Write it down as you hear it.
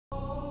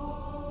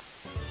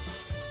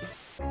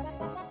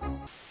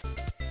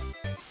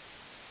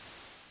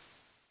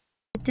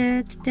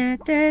And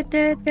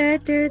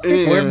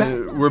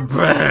we're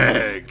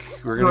back.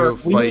 We're gonna go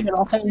We fight. made it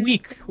a whole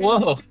week.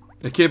 Whoa.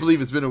 I can't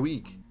believe it's been a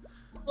week.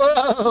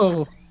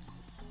 Whoa.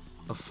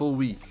 A full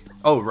week.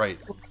 Oh, right.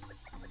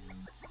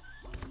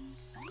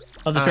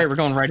 Oh, that's right. We're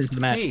going right into the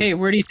match. Hey,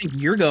 where do you think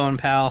you're going,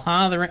 pal?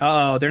 Huh? The ring?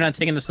 Uh oh, they're not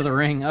taking us to the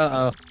ring.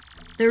 Uh oh.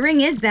 The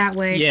ring is that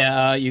way.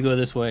 Yeah, you go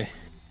this way.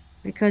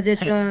 Because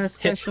it's a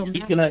special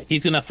match.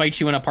 He's gonna fight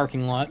you in a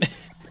parking lot.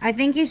 I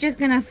think he's just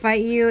gonna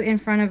fight you in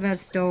front of a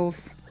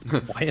stove.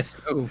 Why a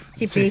stove?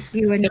 To bake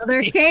you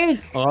another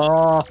cake.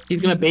 Oh, he's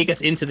gonna bake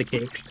us into the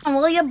cake.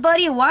 Will you,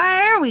 buddy?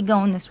 Why are we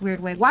going this weird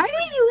way? Why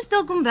do you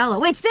still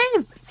Goombella? Wait,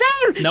 save!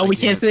 Save! No, we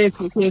can't save.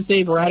 We can't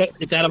save. We're at it.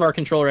 It's out of our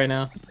control right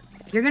now.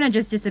 You're gonna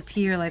just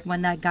disappear like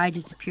when that guy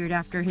disappeared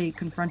after he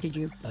confronted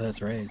you. Oh,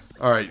 that's right.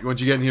 Alright, once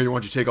you get in here, why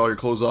don't you take all your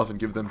clothes off and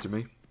give them to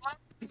me?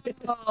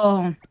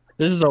 Oh.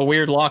 This is a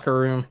weird locker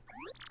room.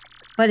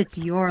 But it's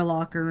your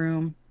locker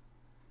room.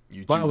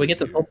 Wow, we get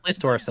the whole place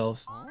to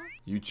ourselves.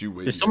 You two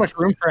wait. There's so much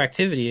room for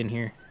activity in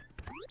here.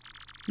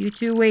 You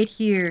two wait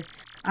here.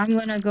 I'm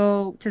gonna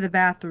go to the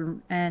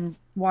bathroom and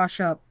wash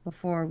up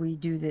before we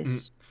do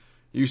this.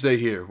 You stay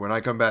here. When I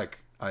come back,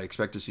 I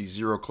expect to see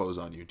 0 clothes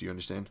on you. Do you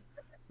understand?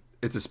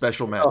 It's a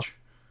special match.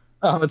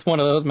 Oh, it's one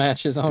of those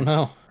matches. Oh,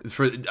 no. It's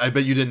for. I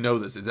bet you didn't know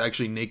this. It's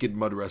actually naked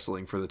mud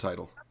wrestling for the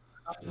title.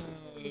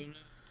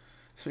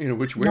 So, you know,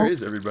 where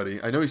is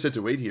everybody? I know he said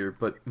to wait here,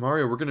 but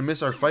Mario, we're going to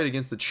miss our fight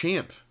against the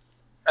champ.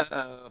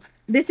 Uh-oh.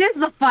 This is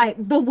the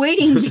fight. The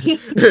waiting game.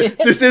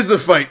 This is the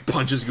fight.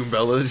 Punches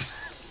Goombella.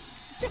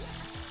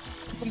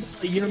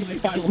 You're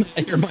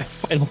my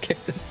final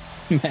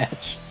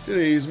match.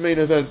 Today's main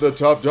event, the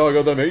top dog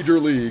of the Major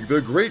League,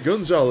 the Great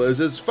Gonzalez,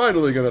 is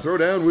finally going to throw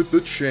down with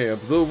the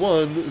champ, the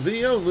one,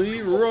 the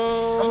only,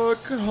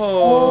 Rock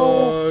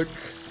Hawk.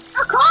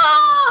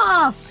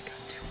 Ah!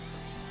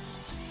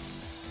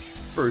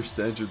 First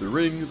to enter the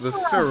ring, the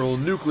feral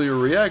nuclear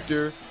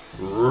reactor,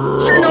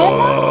 Rock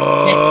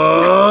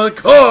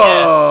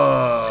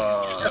Hawk.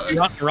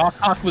 Rock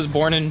Hawk was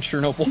born in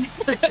Chernobyl.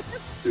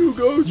 You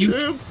go,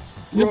 champ.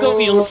 You go,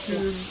 you little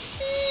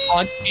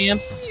pog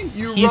champ.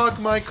 You rock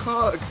my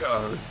cock.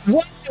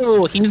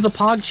 Whoa, he's the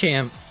pog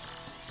champ.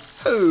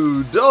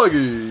 Oh,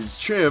 doggies.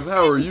 Champ,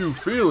 how are you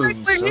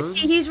feeling, son?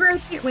 He's right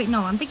here. Wait,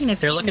 no, I'm thinking if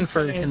they're looking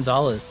for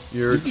Gonzalez.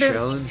 Your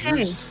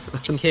challengers?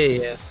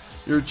 Okay, yeah.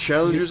 Your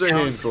challengers a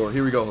handful.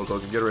 Here we go, Hulk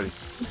Hogan. Get ready.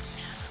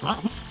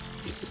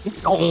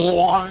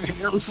 Oh, a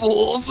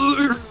handful of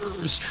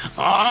others.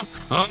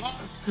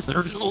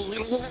 There's only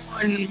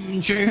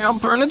one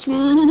champ, and it's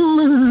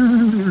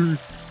me.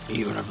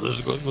 Even if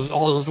this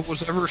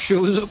Gonzalez ever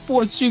shows up,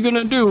 what's he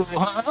gonna do,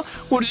 huh?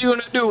 What is he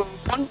gonna do?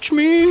 Punch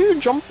me?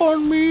 Jump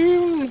on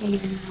me?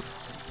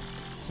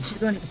 He's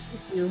gonna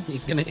eat you.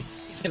 He's gonna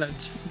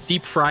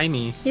deep fry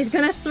me. He's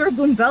gonna throw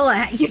Goombella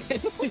at you.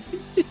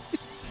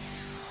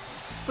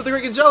 But the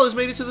Great Gonzalez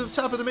made it to the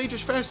top of the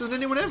majors faster than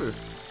anyone ever.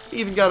 He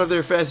even got up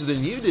there faster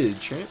than you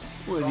did, champ.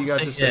 What do you got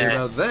to say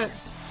about that?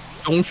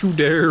 Don't you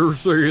dare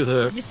say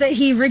that. You say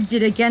he rigged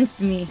it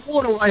against me.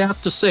 What do I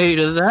have to say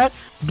to that?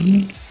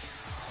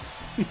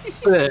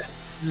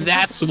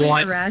 That's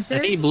one. I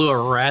think he blew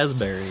a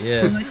raspberry,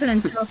 yeah. I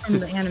couldn't tell from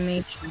the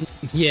animation.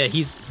 Yeah,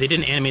 they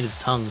didn't animate his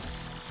tongue.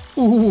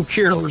 Who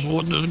cares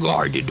what this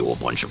guy did to a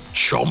bunch of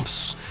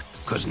chumps?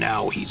 Because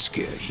now he's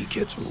scared he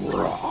gets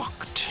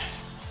rocked.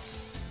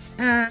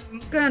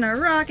 I'm gonna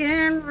rock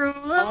and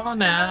roll all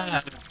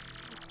night.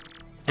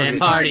 And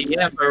party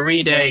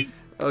every day.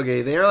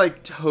 Okay, they're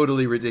like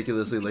totally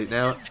ridiculously late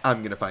now.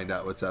 I'm gonna find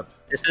out what's up.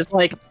 This is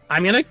like,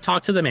 I'm gonna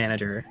talk to the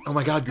manager. Oh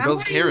my god,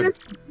 Goombella's Karen.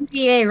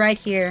 PA right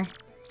here.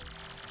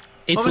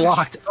 It's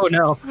locked. Oh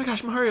no. Oh my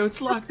gosh, Mario,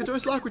 it's locked. The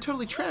door's locked. We're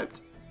totally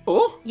trapped.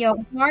 Oh? Yo,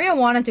 if Mario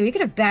wanted to, he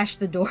could have bashed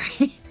the door.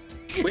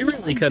 We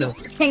really could have.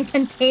 And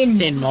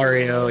contained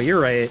Mario, you're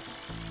right.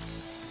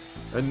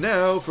 And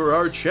now for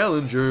our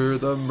challenger,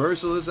 the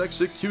merciless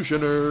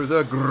executioner,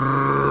 the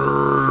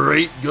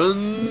Great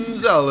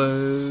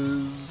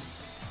Gonzalez.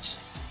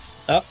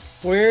 Oh,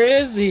 where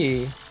is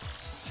he?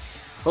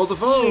 Hold the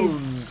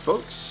phone,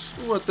 folks.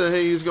 What the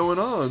hey is going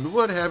on?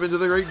 What happened to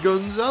the Great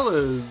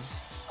Gonzalez?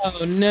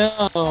 Oh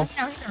no. No,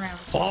 he's around.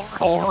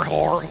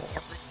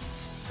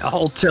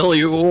 I'll tell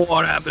you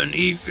what happened.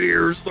 He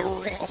fears the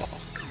rock.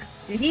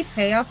 Did he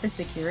pay off the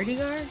security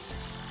guards?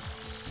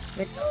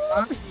 With the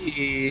rock?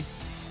 Did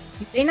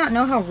they not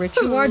know how rich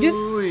you are,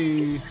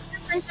 dude?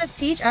 Princess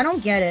Peach? I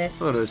don't get it.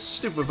 What a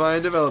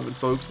stupefying development,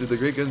 folks. Did the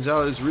Great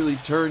Gonzalez really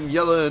turn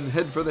yellow and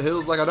head for the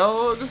hills like a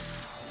dog?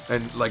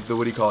 And like the,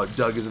 what do you call it,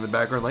 Doug is in the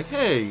background like,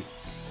 hey.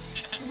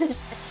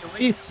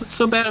 What's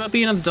so bad about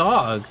being a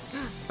dog?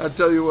 I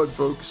tell you what,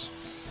 folks.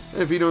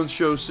 If he don't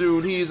show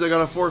soon, he's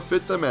gonna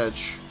forfeit the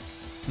match.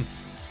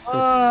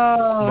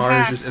 Oh,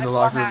 Mario's just in the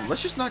locker room.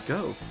 Let's just not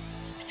go.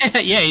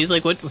 Yeah, he's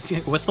like,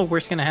 what's the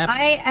worst gonna happen?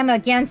 I am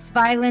against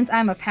violence.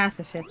 I'm a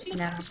pacifist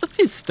now.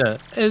 Pacifista.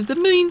 That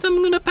means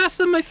I'm gonna pass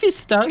on my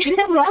fista.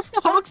 Rocks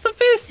the Hawks the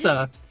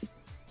fista.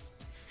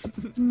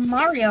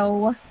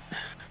 Mario,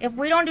 if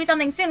we don't do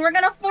something soon, we're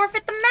gonna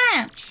forfeit the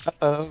match.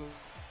 Uh-oh.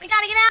 We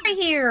gotta get out of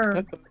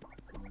here.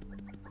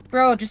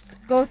 Bro, just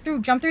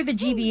jump through the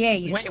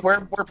GBA. Wait, we're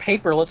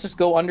paper. Let's just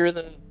go under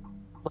the.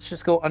 Let's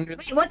just go under.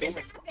 Wait, what just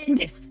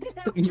happened?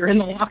 You're in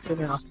the locker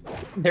now.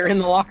 They're in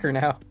the locker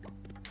now.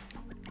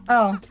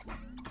 Oh,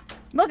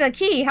 look, a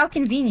key. How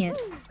convenient.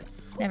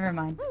 Never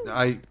mind.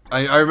 I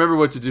remember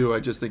what to do. I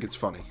just think it's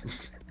funny.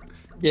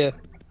 Yeah.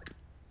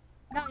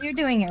 No, you're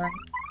doing it right.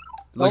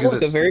 Look at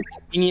this. A very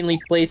conveniently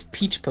placed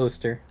peach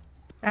poster.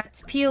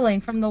 That's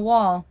peeling from the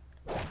wall.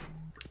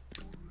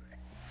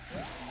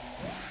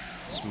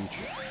 Smooch.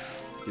 Give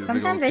a big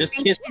Sometimes old- I Just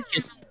think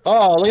kiss.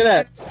 Oh, look at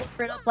that.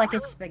 slip it up like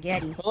it's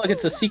spaghetti. Oh, look,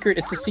 it's a secret.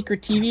 It's a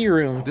secret TV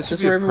room. This would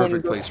is be where a everyone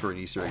perfect goes. place for an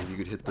Easter egg. If you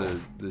could hit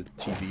the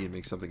TV and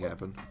make something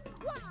happen.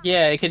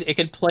 Yeah, it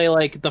could play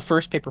like the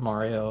first Paper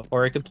Mario,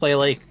 or it could play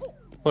like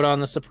put on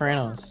The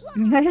Sopranos.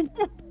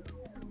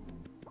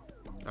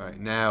 All right,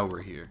 now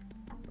we're here.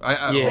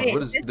 Yeah. What is Wait,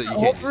 that? is You this can't the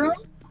hear old this. room?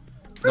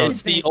 No,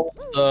 It's the this?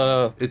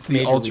 old. It's the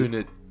Major League.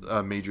 alternate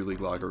Major League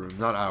locker room,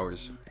 not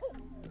ours.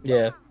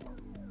 Yeah,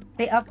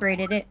 They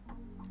upgraded it.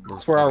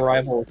 that's where our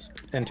rivals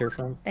enter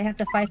from. They have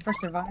to fight for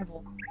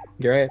survival.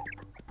 You're right.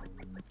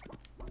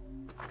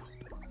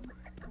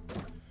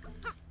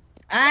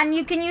 And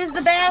you can use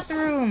the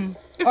bathroom.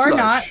 Hey, Or Flush.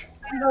 not.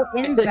 You can go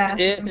in the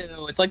bathroom.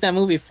 Ew, it's like that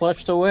movie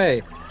Flushed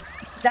Away.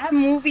 That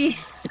movie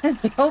is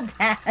so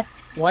bad.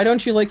 Why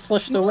don't you like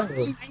Flushed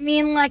Away? I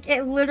mean, like,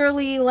 it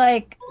literally,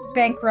 like,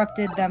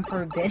 bankrupted them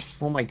for a bit.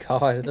 Oh my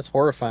god, that's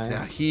horrifying.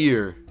 Now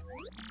here.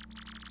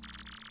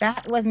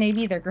 That was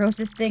maybe the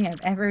grossest thing I've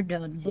ever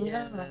done.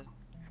 Yeah.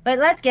 But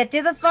let's get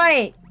to the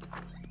fight.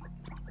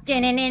 Whoa,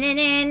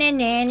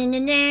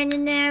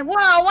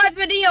 what's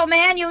the deal,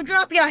 man? You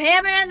drop your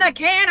hammer in the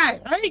can.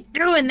 I hate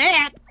doing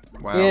that.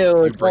 Wow. Ew,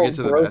 you it's bring all it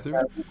to the gross.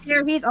 bathroom?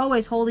 Here, he's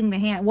always holding the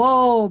hand.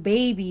 Whoa,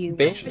 baby.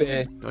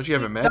 Baby. Don't you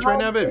have a match right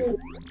now, baby?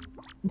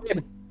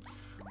 Baby.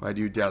 Why do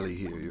you dally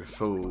here? Your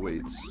foe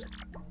waits.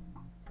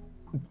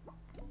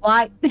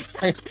 Why?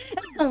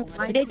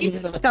 Why did you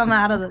just come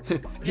out of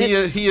the...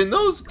 He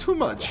knows too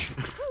much.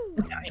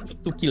 I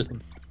have to kill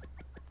him.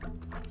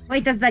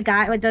 Wait, does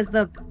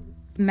the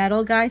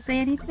metal guy say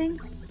anything?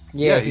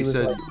 Yeah, he was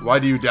said, like, why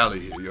do you dally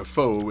here? Your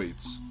foe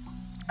awaits.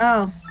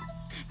 Oh.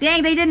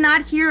 Dang, they did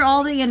not hear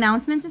all the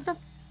announcements and stuff?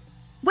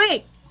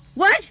 Wait,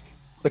 what?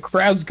 the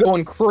crowd's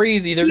going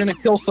crazy. They're gonna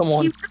kill He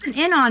someone. wasn't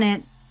in on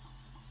it.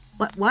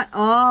 What?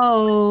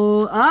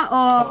 Oh.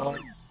 Uh-oh.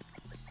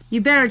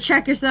 You better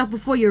check yourself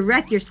before you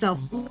wreck yourself,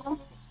 fool.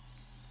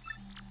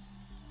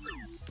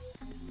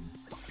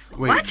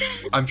 Wait, What?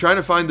 I'm trying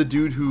to find the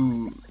dude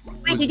who...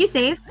 Wait, did you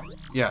save?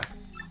 Yeah,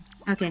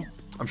 Okay.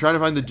 I'm trying to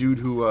find the dude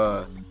who,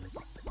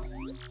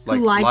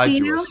 like, lied to lied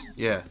to you? us.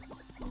 Yeah.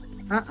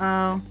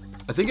 Uh-oh.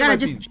 I think You it gotta might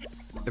just... be...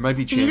 It might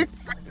be Can you Champ.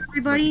 just fight Might be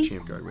everybody?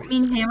 Champ Guard, I wait.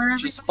 mean, hammer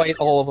Just fight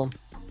all of them.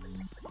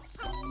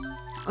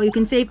 Oh, you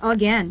can save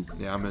again.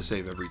 Yeah, I'm gonna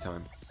save every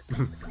time.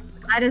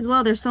 Might as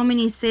well. There's so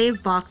many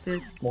save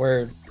boxes.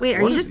 Word. Wait,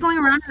 are What you is just he? going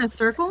around in a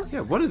circle? Yeah,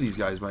 one of these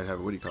guys might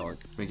have, what do you call it?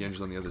 Make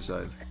engines on the other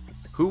side.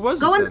 Who was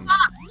Go it in then? the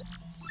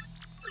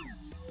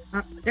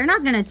box. They're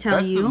not gonna tell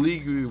That's you. the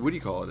league, what do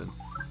you call it?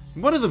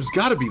 One of them's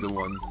gotta be the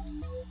one.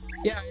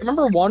 Yeah, I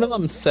remember one of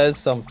them says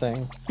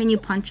something. Can you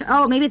punch?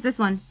 Oh, maybe it's this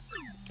one.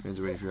 Hands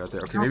away if you're out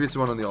there. Okay, maybe it's the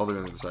one on the other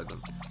side then.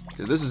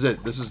 Okay, this is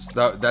it.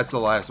 That's the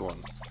last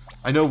one.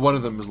 I know one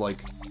of them is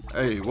like,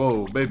 hey,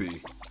 whoa,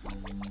 baby.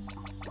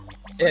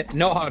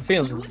 No hard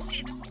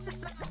feelings.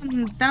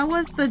 That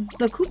was the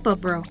Koopa,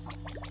 bro.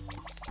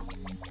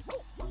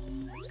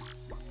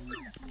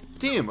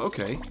 Damn,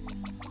 okay.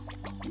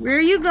 Where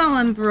are you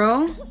going,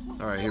 bro?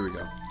 Alright, here we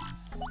go.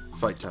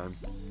 Fight time.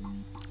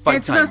 Fight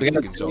It's time, the- Mr. For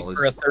a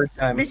Gonzalez. third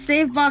time. This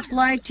save box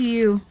lied to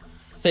you.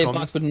 Save Call me.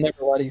 box would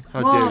never lie to you.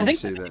 How Whoa. dare I you think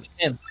say that? it's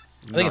him.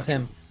 I think it's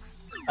him.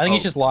 I think Oh.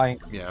 he's just lying.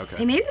 Yeah, Hey,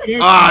 okay. maybe it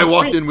is. Ah, I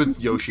walked Wait, in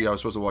with Yoshi. I was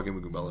supposed to walk in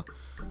with Goombella.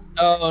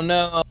 Oh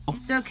no.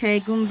 It's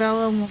okay.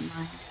 Goombella won't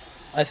mind.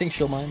 I think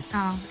she'll mind.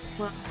 Oh,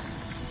 well.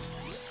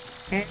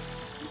 Okay.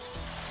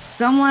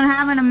 Someone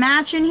having a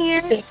match in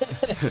here?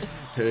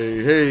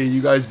 Hey,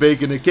 you guys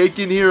baking a cake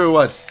in here or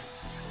what?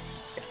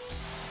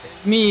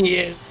 It's me,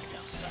 it's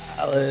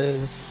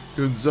Gonzalez.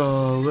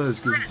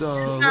 Gonzalez.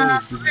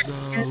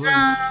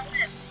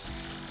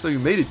 So you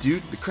made it,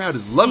 dude. The crowd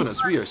is loving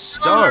us. We are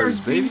stars,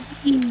 baby.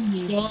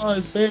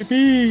 Stars,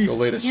 baby. Let's go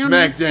lay the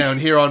SmackDown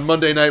here on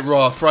Monday Night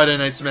Raw, Friday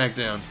Night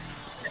SmackDown.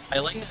 I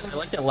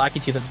like that Lackey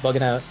Tooth that's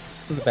bugging out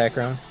in the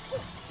background.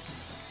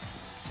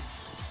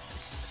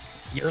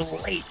 You're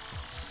late.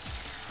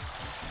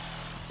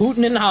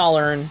 Hootin' and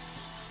hollering.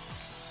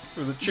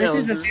 For the This is a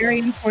challenger. very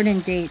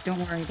important date. Don't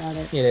worry about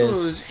it. It Will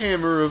is. this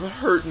hammer of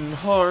hurt and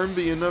harm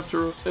be enough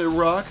to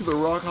rock the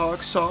Rock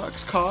Hawk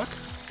socks cock?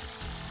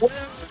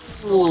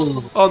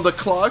 Ooh. On the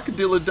clock,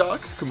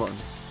 Dilladoc. Come on.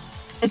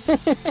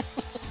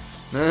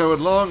 Now, at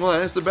long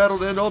last, the battle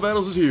to end all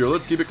battles is here.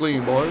 Let's keep it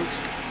clean, boys.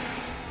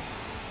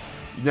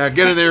 Now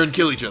get in there and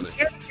kill each other.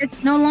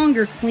 It's no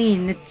longer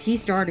clean. He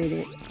started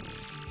it.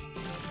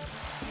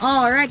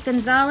 All right,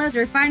 Gonzalez,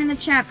 we're fighting the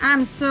champ.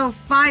 I'm so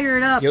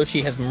fired up.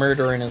 Yoshi has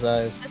murder in his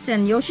eyes.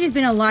 Listen, Yoshi's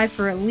been alive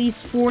for at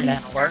least 40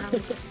 An hour.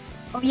 hours.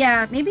 Oh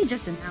yeah, maybe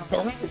just an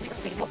hour.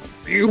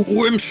 You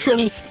wimps should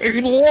have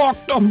stayed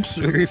locked up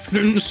safe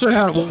in the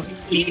saddle.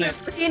 He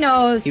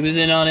knows. He was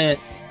in on it.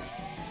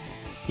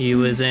 He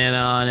was in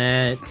on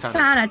it. What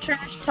kind of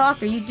trash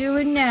talk are you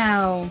doing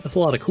now? That's a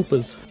lot of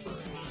Koopas.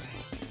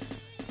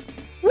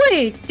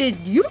 Wait, did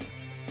you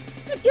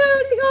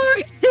security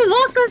guard to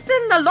lock us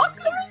in the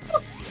locker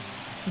room?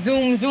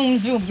 Zoom, zoom,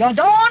 zoom. You're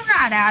darn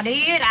right out of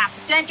here. I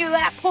sent you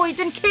that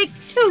poison cake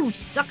too,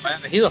 sucks.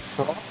 Man, he's a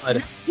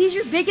fraud. He's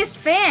your biggest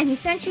fan. He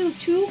sent you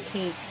 2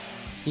 cakes.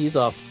 He's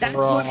a That's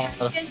what fraud.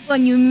 happens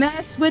when you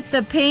mess with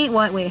the paint.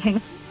 What? Wait, hang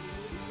on.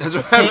 That's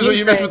what happens when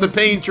you mess with the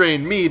pain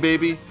train. Me,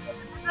 baby.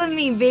 With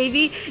me,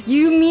 baby.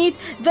 You meet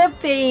the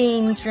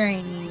pain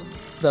train.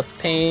 The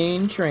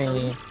pain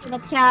train. The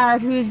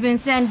cat who's been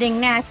sending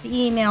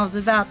nasty emails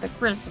about the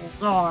crystal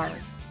sword.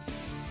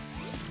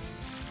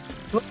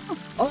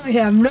 I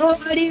have no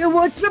idea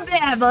what you're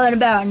babbling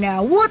about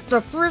now. What's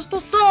a crystal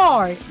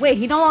star? Wait,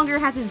 he no longer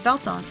has his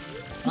belt on.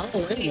 Oh,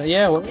 wait a minute.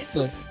 Yeah, what is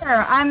it?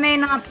 Sure, I may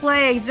not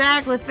play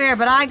exactly fair,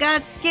 but I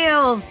got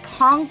skills,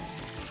 punk.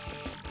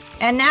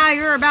 And now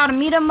you're about to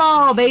meet them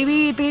all,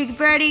 baby. Be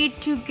ready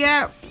to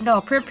get... No,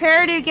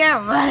 prepare to get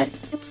ready.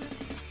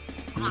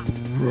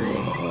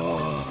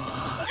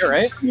 You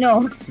right?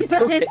 No.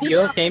 Okay, you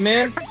okay,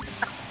 man?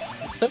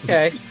 It's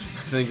okay.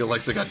 I think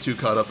Alexa got too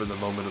caught up in the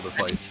moment of the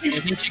fight. I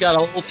think she got a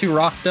little too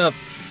rocked up.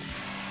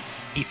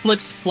 He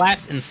flips,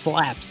 flaps, and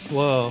slaps.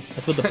 Whoa,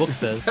 that's what the book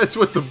says. That's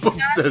what the book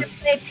I says.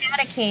 say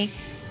pat a cake.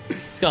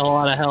 It's got a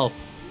lot of health.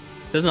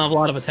 It doesn't have a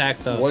lot of attack,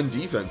 though. 1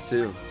 defense,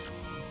 too.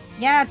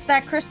 Yeah, it's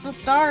that crystal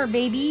star,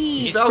 baby.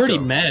 He's Falco. pretty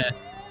mad.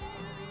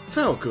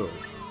 Falco.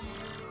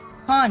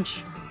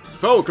 Punch.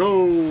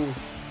 Falco.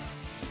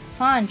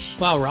 Punch.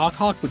 Wow,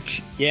 Rockhawk would...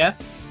 Yeah?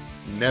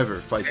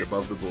 Never fights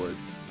above the board.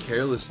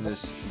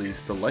 Carelessness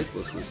leads to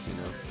lifelessness, you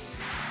know.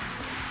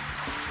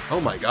 Oh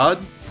my god.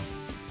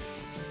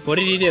 What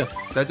did he do?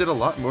 That did a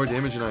lot more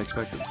damage than I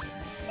expected.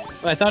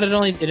 I thought it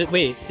only...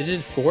 Wait, it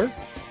did 4?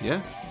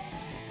 Yeah?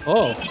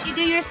 Oh. Did you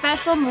do your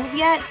special move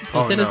yet? He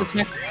Oh, said no. his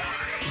attack...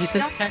 He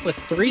said his attack was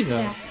 3,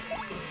 though.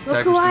 Look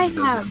Attack who I restricted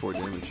does have. 4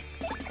 damage.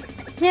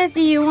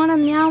 Jesse, you want to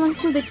meow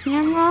into the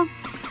camera?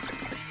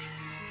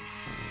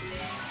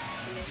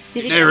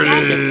 Did There it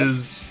get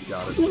is!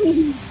 Got it.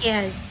 that?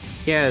 Yeah.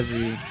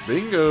 Cassie.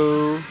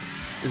 Bingo!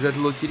 Is that the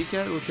little kitty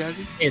cat, little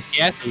Cassie? Hey, it's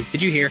Cassie.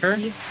 Did you hear her?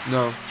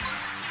 No.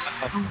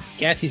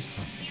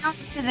 Cassie's... Meow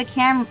to the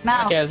camera.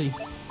 Mouth. Cassie.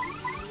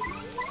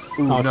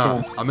 Ooh, Oh,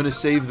 nah. cool. I'm gonna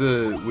save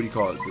the, what do you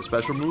call it, the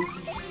special move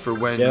for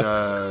when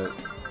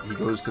he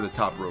goes to the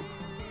top rope.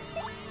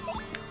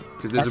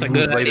 Because there's That's a a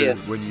move good later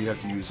idea. when you have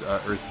to use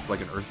earth, like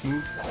an earth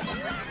move.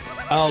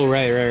 Oh,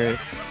 right.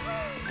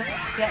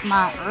 Get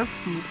my earth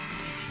move.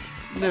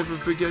 Never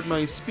forget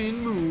my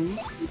spin move.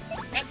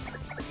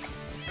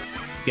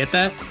 Get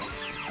that?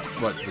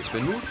 What, the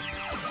spin move?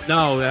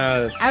 No,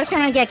 I was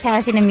trying to get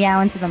Cassie to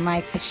meow into the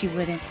mic, but she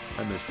wouldn't.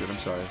 I missed it, I'm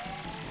sorry.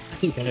 I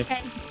think that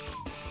Okay.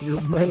 You're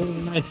better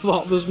than I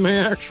thought this may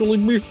actually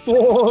be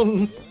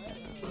fun.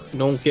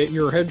 Don't get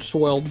your head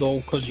swelled, though,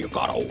 because you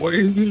got a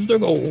ways to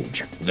go.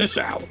 Check this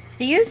out.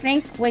 Do you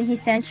think when he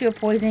sent you a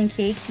poison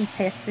cake, he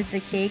tested the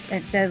cake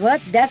and says,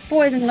 "Look, that's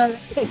poison."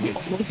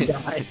 Almost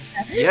died.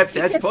 Yep,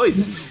 that's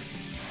poison.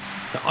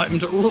 Time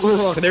to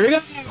rock. There we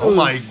go. Oh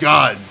my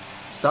god.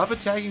 Stop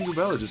attacking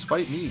Rubella, just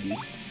fight me,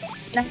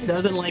 dude. He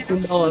doesn't like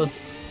Rubella.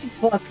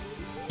 Books.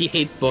 He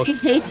hates He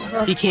books. hates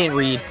books. He can't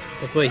read.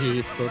 That's why he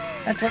hates books.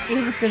 That's why he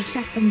has to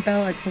check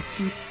Bella, because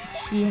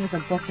she has a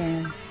book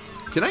in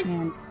Can I?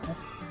 and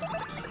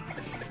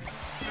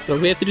So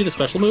we have to do the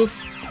special move?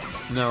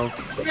 No.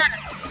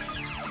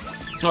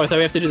 Oh, I thought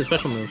we have to do the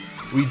special move.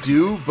 We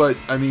do, but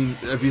I mean,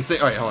 if you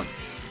think, all right, hold on.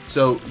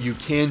 So you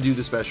can do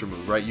the special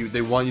move, right?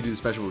 They want you to do the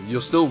special move.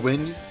 You'll still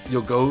win.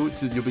 You'll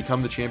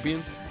become the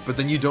champion, but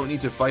then you don't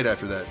need to fight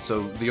after that.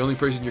 So the only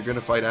person you're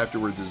gonna fight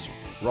afterwards is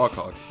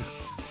Rockhawk.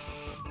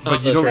 But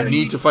you that's don't right.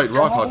 need to fight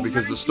Rockhawk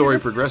because the story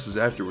progresses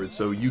afterwards.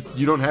 So you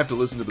don't have to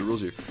listen to the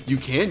rules here. You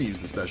can use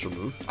the special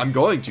move. I'm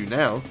going to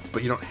now,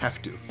 but you don't have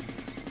to.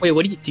 Wait,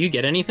 what do you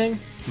get anything?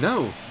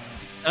 No.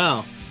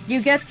 Oh. you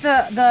get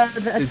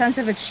the sense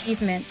of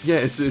achievement. Yeah,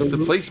 it's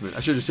the placement. I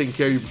should have just taken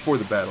care of you before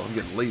the battle. I'm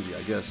getting lazy,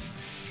 I guess.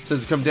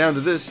 Since it's come down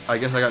to this, I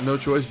guess I got no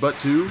choice but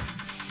to...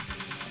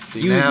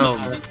 See, Use now...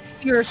 my-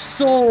 Your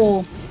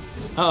soul.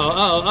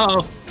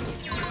 Oh.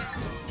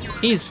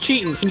 He's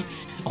cheating.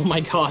 Oh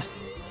my god.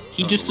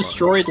 He just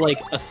destroyed like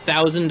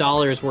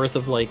 $1,000 worth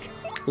of like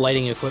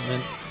lighting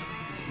equipment.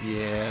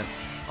 Yeah.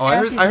 Oh, I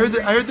heard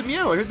the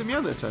meow. I heard the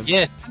meow that time.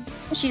 Yeah.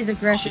 She's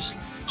aggressive.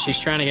 She's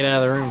trying to get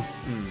out of the room.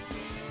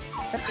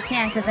 But she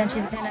can't, because then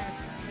she's gonna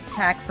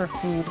attack for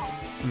food.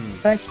 Hmm.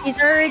 But she's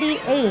already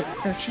ate,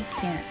 so she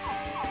can't.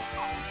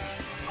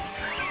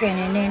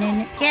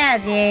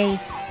 Cassie.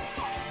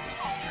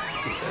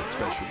 Get that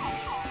special move.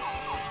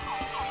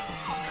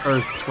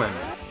 Earth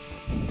Twemmer.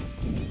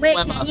 Wait,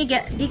 Lemma. can you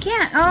get? You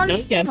can't. Oh, No,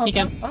 you can, you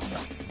can.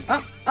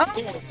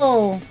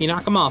 Oh. You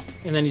knock him off,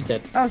 and then he's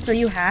dead. Oh, so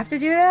you have to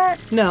do that?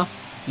 No.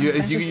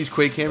 If you can use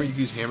Quake Hammer, you can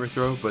use Hammer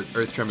Throw, but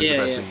Earth Tremor is the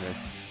Yeah, best yeah. thing there.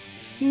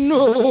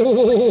 No!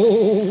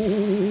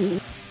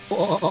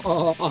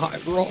 I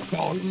rock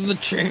on the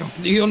champ,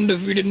 the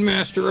undefeated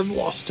master of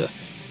lost to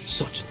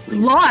such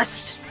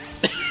Lost.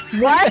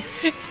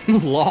 What?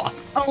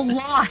 lost. Oh,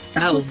 lost.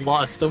 That was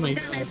lost. Oh my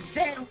gonna god.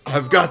 say.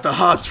 I've got the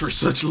hots for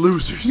such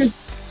losers.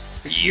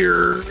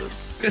 You're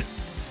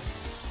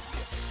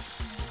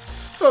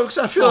Folks,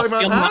 I feel like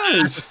my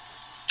eyes.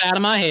 out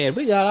of my head.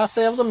 We got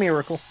ourselves a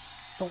miracle.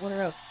 Don't let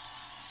her out.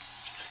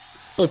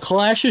 A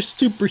clash of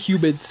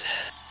superhumans.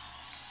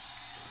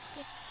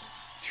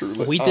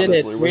 Truly, We did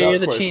it. honestly, We're without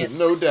the question, champ.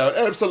 no doubt,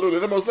 absolutely,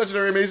 the most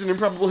legendary, amazing,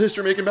 improbable,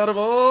 history-making bout of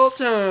all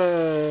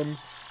time.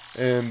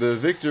 And the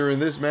victor in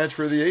this match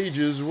for the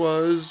ages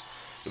was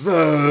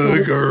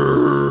the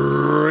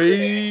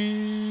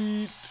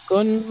Great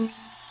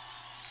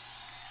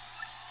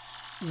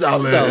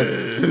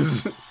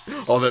Gonzalez.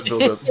 All that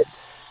build-up.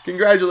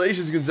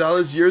 Congratulations,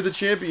 Gonzalez. You're the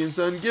champion,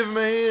 son. Give him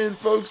a hand,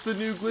 folks. The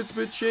new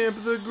Glitzbit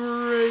champ, the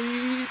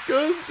Great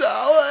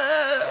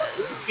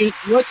Gonzalez.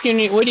 What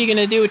are you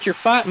gonna do with your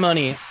fight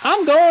money?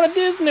 I'm going to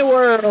Disney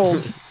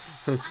World.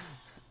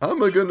 I'm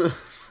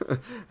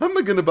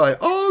gonna buy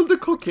all the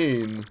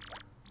cocaine.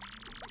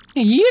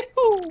 Yoo!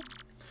 You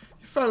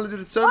finally did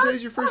it, son.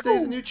 Today's your first day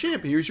as a new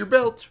champ. Here's your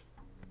belt.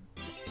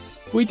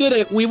 We did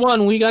it. We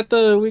won. We got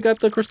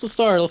the crystal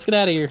star. Let's get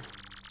out of here.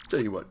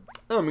 Tell you what,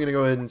 I'm gonna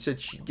go ahead and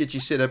get you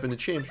set up in the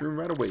champ's room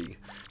right away.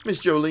 Miss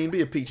Jolene,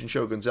 be a peach and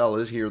show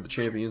Gonzalez here in the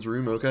champion's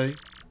room, okay?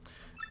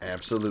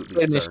 Absolutely,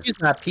 Wait a sir. minute, she's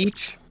not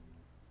Peach.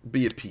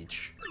 Be a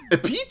peach. A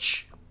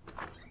peach?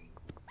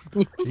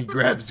 He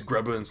grabs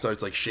Grubba and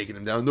starts like shaking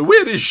him down.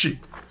 Where is she?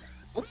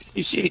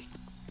 Is she?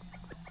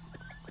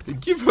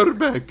 Give her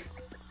back.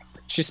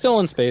 She's still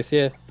in space,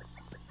 yeah.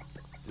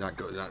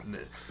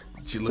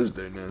 She lives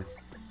there now.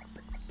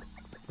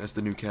 That's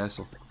the new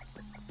castle.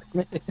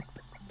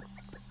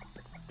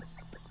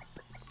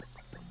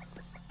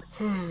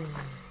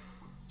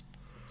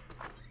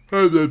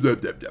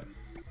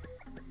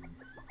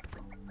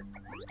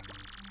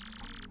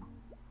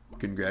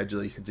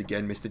 Congratulations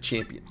again, Mr.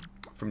 Champion.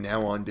 From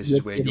now on, this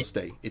is where you'll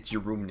stay. It's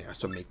your room now,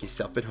 so make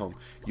yourself at home.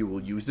 You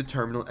will use the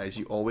terminal as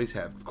you always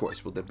have. Of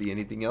course, will there be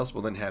anything else?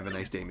 Well, then have a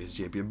nice day, Mr.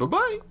 Champion.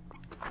 Bye-bye.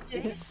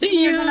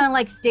 See You're you. gonna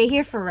like stay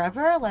here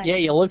forever? Like Yeah,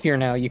 you live here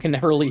now. You can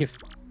never leave.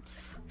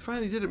 We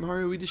finally did it,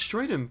 Mario. We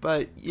destroyed him.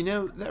 But, you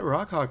know, that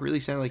Rockhawk really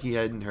sounded like he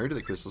hadn't heard of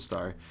the Crystal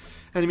Star.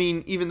 And, I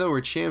mean, even though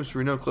we're champs,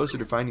 we're no closer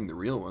to finding the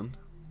real one.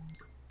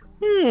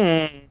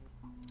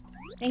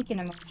 thinking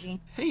emoji.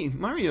 Hey,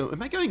 Mario,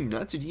 am I going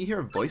nuts, or do you hear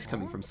a voice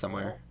coming from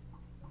somewhere?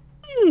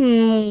 Get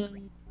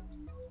me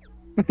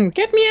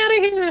out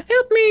of here!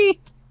 Help me!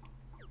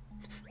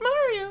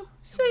 Mario,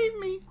 save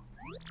me!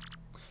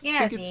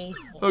 Yeah, Think it's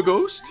a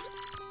ghost?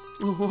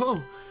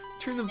 Whoa,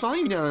 turn the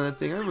volume down on that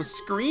thing. I almost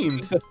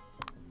screamed.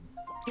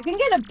 You can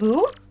get a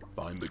boo?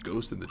 Find the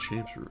ghost in the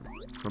champ's room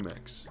from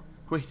X.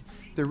 Wait,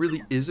 there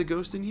really is a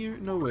ghost in here?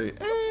 No way.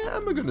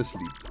 I'm gonna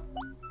sleep.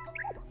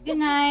 Good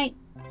night.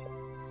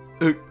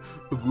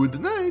 Good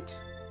night.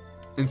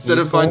 Instead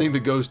of finding the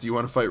ghost, do you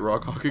want to fight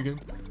Rockhawk again?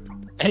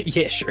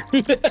 Yeah, sure.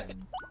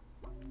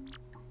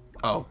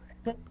 Oh,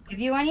 Does it give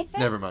you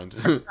anything? never mind.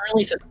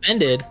 Currently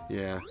suspended.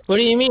 Yeah. What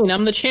do you mean?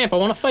 I'm the champ. I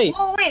want to fight.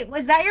 Oh wait,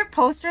 was that your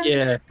poster?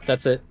 Yeah,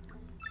 that's it.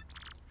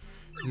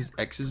 Is this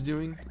X is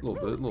doing? A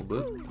little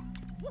bit.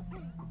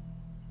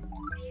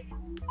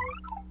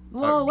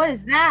 Whoa, what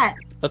is that?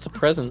 That's a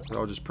present. They're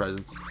all just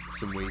presents.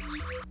 Some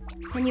weights.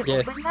 Can you Yeah.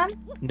 open them?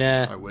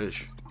 Nah, I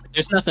wish.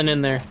 there's nothing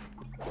in there.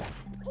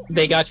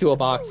 They got you a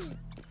box.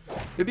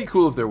 It'd be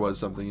cool if there was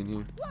something in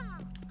here.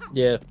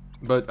 Yeah.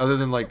 But other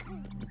than, like,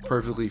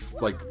 perfectly,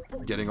 like,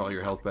 getting all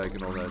your health back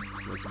and all that,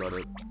 that's about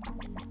it.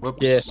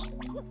 Whoops. Yeah.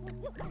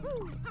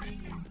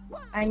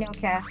 I know,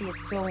 Cassie,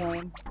 it's so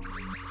lame.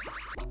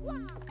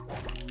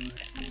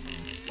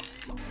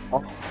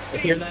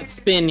 Hear that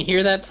spin.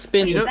 Hear that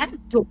spin. Wait, You is know- that the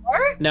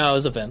door? No, it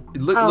was a vent.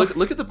 Look, Oh.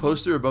 look at the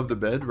poster above the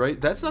bed, right?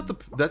 That's not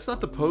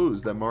the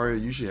pose that Mario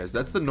usually has.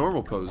 That's the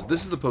normal pose.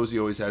 This is the pose he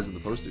always has in the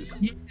posters.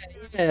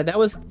 Yeah, that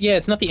was. Yeah,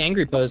 it's not the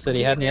angry pose that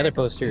he had in the other It's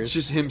posters.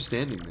 just him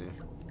standing there.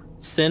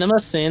 Cinema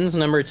Sins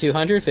number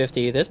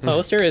 250. This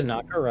poster is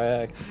not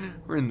correct.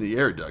 We're in the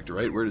air duct,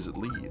 right? Where does it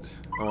lead?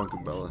 I want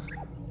Kumbella.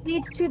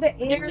 Leads to the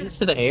It air. leads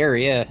to the air,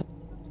 yeah.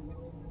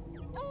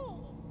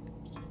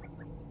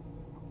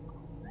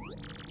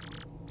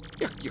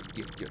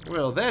 Yuck.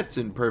 Well, that's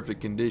in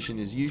perfect condition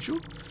as usual.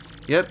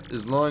 Yep,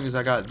 as long as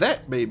I got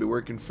that baby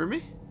working for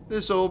me,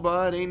 this old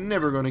bod ain't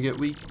never gonna get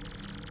weak.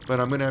 But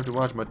I'm gonna have to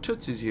watch my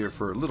tootsies here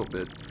for a little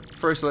bit.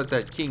 First, let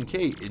that King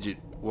K idiot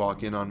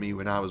walk in on me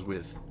when I was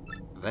with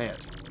that.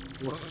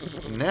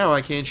 And now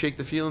I can't shake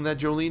the feeling that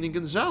Jolene and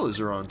Gonzalez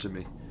are on to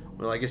me.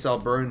 Well, I guess I'll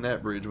burn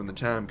that bridge when the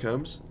time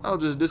comes. I'll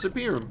just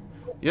disappear 'em.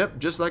 Yep,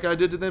 just like I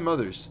did to them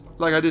others.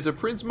 Like I did to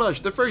Prince Mush,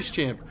 the first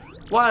champ.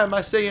 Why am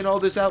I saying all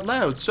this out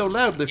loud, so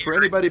loudly for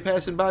anybody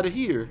passing by to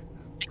hear?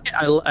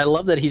 I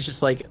love that he's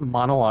just like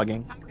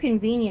monologuing. How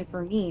convenient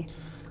for me.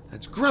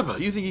 That's Grubba.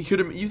 You think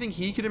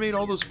he could have made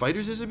all those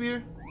fighters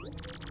disappear?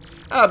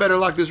 I better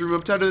lock this room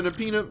up tighter than a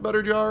peanut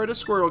butter jar at a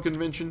squirrel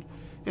convention.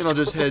 And I'll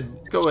just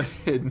go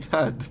ahead and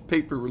hide the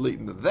paper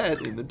relating to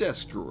that in the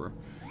desk drawer.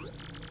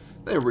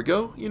 There we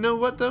go. You know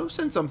what, though?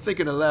 Since I'm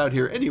thinking aloud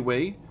here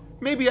anyway,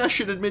 maybe I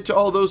should admit to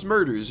all those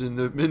murders in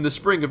the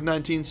spring of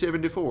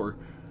 1974.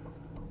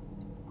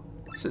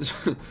 Since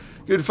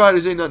good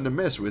fighters ain't nothing to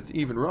mess with,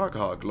 even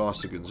Rockhawk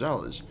lost to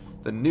Gonzalez,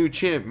 the new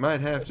champ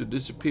might have to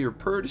disappear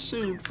pretty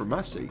soon for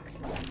my sake.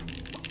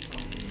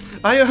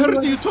 I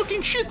heard you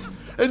talking shit,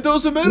 and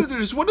those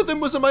murders, one of them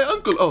was my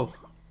uncle. Oh.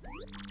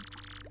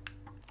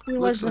 He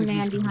was the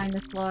man behind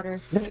the slaughter.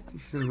 He's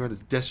thinking about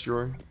his desk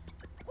drawer.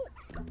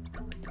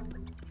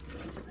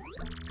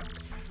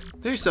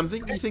 There's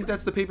something. You think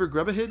that's the paper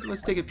Grubba-hid?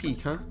 Let's take a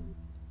peek, huh?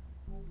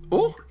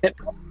 Oh? Yep.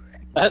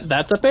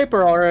 That's a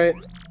paper, alright.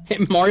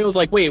 Mario's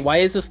like, wait, why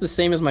is this the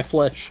same as my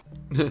flesh?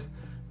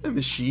 A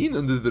machine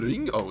under the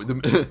ring? Oh,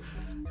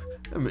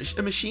 a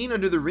machine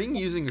under the ring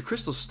using a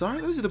crystal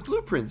star? Those are the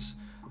blueprints.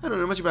 I don't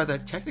know much about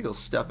that technical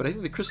stuff, but I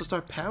think the crystal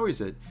star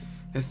powers it.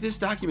 If this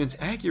document's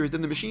accurate,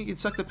 then the machine can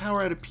suck the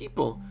power out of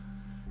people.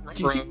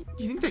 Do you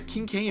think that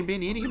King K and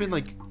Bandy Annie have been,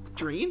 like,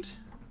 drained?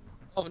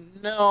 Oh,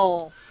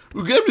 no.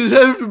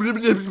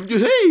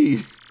 Hey!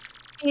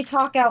 You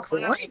talk out.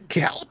 Great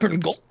galloping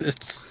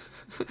gulpits.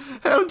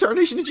 How in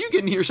tarnation did you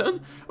get in here,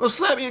 son? Well,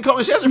 slap me and call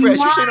me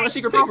sassafras. You're saying my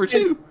secret paper,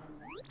 too.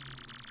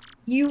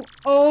 You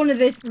own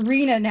this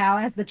arena now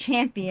as the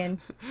champion.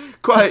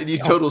 Quiet, you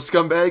total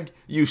scumbag.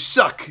 You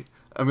suck.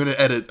 I'm gonna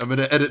edit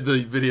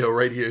the video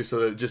right here so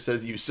that it just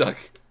says you suck.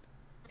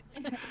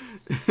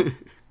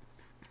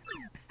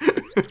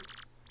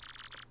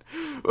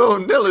 Oh,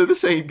 Nelly,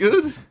 this ain't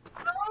good.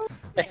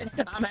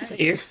 I'm out of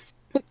here.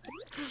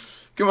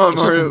 Come on,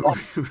 Mario.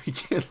 We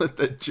can't let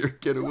that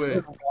jerk get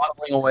away.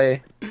 Waddling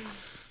away.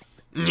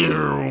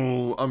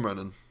 No, I'm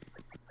running.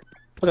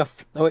 Look up.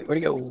 Oh, wait, where'd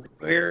he go?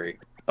 Where?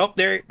 Oh,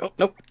 there. Oh,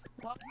 nope.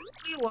 Well,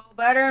 you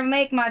better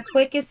make my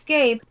quick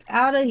escape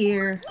out of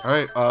here. All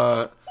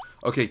right.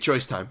 Okay,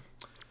 choice time.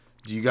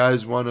 Do you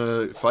guys want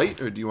to fight,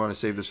 or do you want to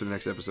save this for the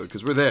next episode?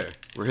 Because we're there.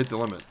 We're hit the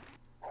limit.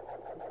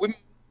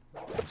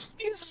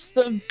 It's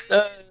the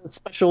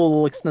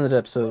special extended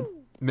episode.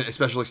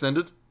 Special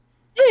extended?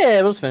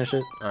 Yeah, let's finish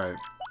it. All right.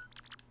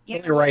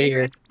 Yeah, Right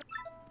here.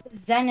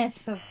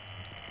 Zenith of,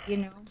 you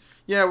know.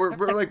 Yeah, we're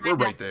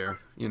right there.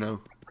 You know.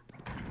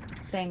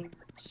 Saying.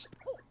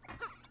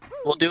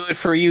 We'll do it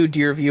for you,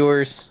 dear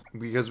viewers.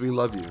 Because we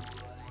love you.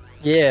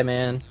 Yeah,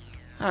 man.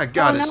 I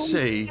gotta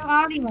say, No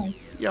audience.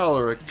 y'all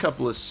are a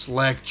couple of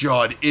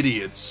slack-jawed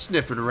idiots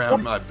sniffing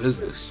around my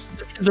business.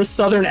 The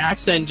southern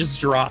accent just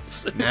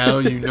drops. Now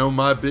you know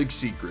my big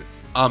secret.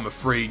 I'm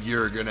afraid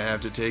you're gonna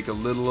have to take a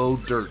little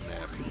old dirt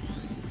nap.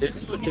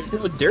 There's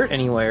no dirt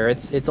anywhere.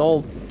 It's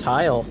all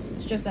tile.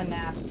 It's just a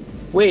nap.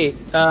 Wait,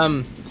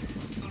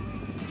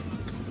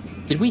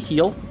 did we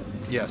heal?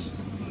 Yes.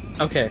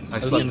 Okay. I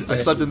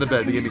slept in the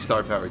bed. They gave me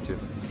star power too.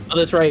 Oh,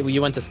 that's right.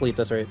 You went to sleep.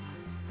 That's right.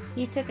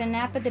 He took a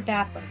nap at the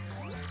bathroom.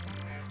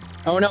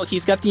 Oh no,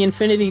 he's got the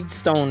Infinity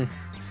Stone.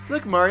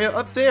 Look, Mario,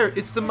 up there.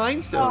 It's the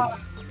Mind Stone.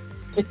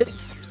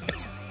 It's-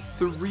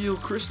 The real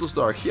crystal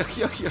star.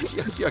 Yuck, yuck, yuck,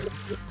 yuck, yuck.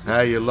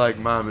 How you like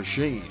my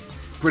machine?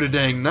 Pretty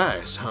dang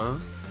nice, huh?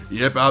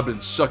 Yep, I've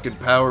been sucking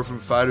power from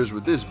fighters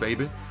with this,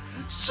 baby.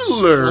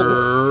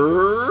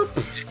 Slurp.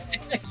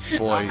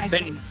 Boy. I've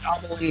been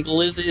gobbling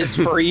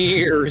glizzes for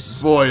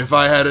years. Boy, if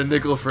I had a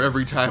nickel for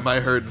every time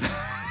I heard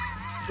that.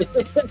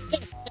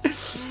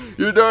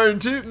 You're darn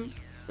tootin'.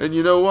 And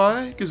you know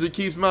why? Because it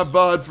keeps my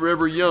bod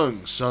forever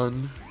young,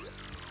 son.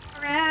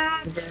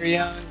 Very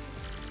young.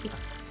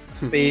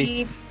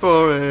 Be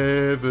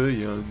Forever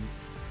young.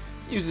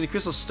 Using the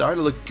crystal star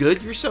to look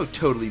good? You're so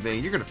totally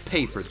vain. You're gonna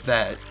pay for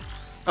that.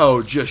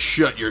 Oh, just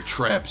shut your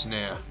traps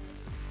now.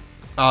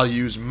 I'll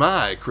use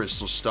my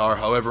crystal star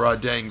however I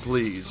dang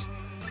please.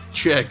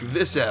 Check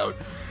this out.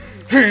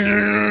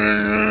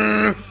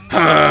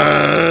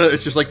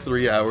 It's just like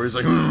 3 hours.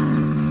 Like.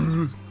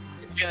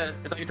 yeah,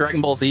 it's like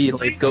Dragon Ball Z,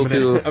 like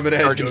Goku. I'm gonna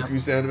have charging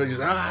Goku sound effects.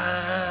 Just,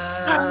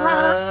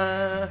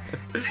 I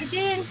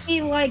didn't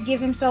he like give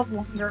himself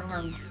longer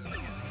arms?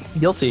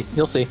 You'll see.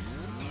 You'll see.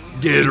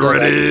 Get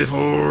ready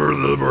for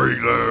the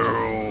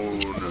breakdown.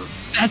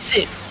 That's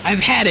it. I've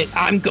had it.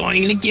 I'm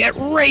going to get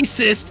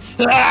racist.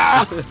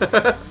 Ah!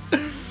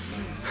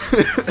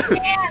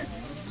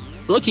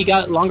 Look, he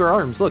got longer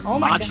arms. Look, Oh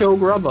my Macho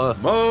Grubba.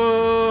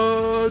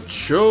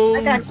 Macho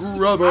I got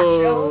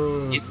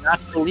Grubba. He's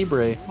Nacho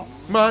Libre.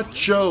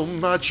 Macho,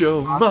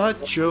 macho,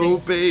 macho,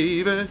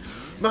 baby.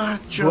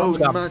 Macho, Grubba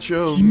got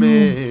macho, huge.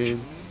 man.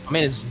 My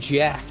man is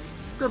jacked.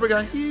 Grubba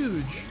got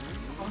huge.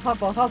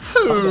 Hubba hub.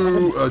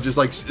 Oh, just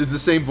like it's the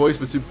same voice,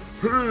 but super.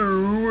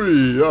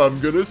 Hooey,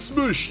 I'm gonna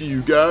smush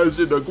you guys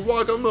into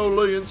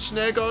guacamole and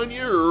snack on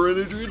your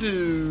energy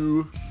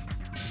too.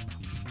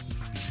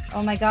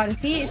 Oh my god, if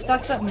he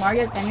sucks up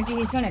Mario's energy,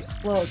 he's gonna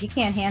explode. He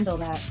can't handle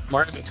that.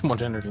 Mario's got too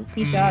much energy.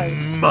 He does.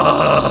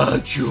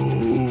 Macho.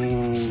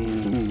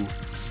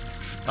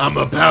 I'm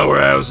a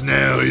powerhouse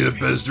now, you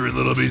pestering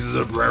little pieces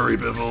of prairie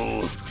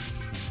piffle.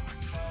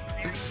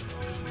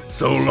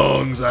 So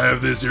long as I have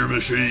this here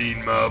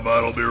machine, my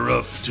body'll be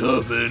rough,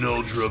 tough, and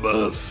ultra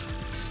buff.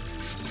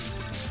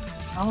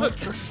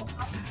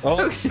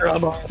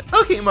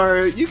 Okay,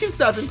 Mario, you can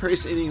stop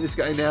impersonating this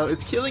guy now.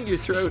 It's killing your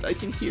throat. I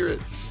can hear it.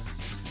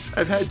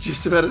 I've had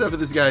just about enough of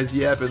this guy's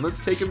yapping. Let's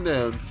take him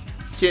down.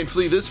 Can't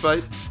flee this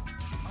fight.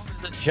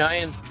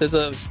 There's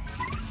a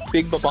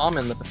big bomb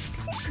in the back.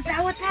 Is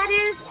that what that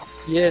is?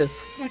 Yeah.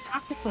 It's an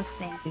octopus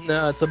thing.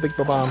 No, it's a big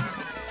bomb.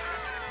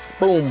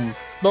 Boom.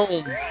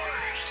 Boom.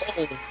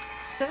 Boom.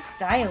 So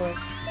stylish.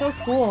 So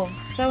cool.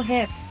 So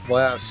hip.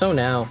 Wow, so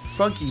now.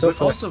 Funky, So but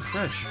fun. also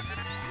fresh.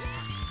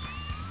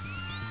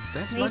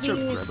 That's Maybe Macho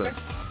Grubba.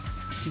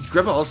 He's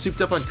Grubba all souped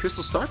up on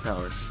Crystal Star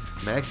Power.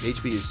 Max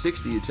HP is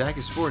 60, attack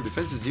is 4, and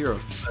defense is 0.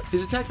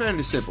 His attack pattern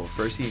is simple.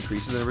 First, he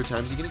increases the number of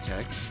times he can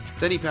attack.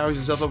 Then he powers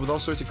himself up with all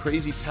sorts of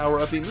crazy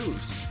power-upping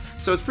moves.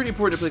 So it's pretty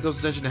important to pay close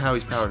attention to how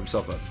he's powered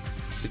himself up.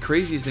 The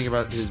craziest thing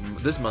about this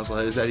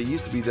musclehead is that he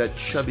used to be that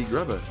chubby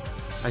Grubba.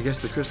 I guess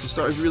the Crystal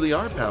Stars really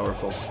are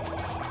powerful.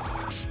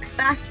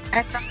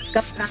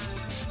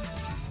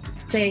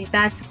 Say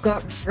that's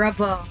got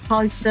rubber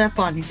hugged up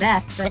on his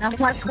ass, and I'm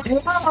like,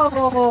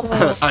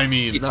 whoa! I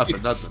mean, not for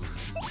nothing.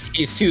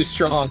 He's too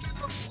strong.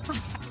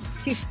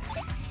 Too-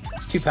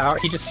 It's too power.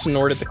 He just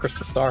snorted the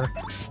crystal star.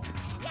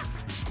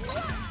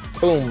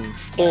 Boom,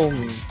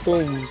 boom,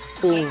 boom,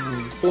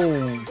 boom,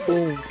 boom,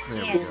 boom.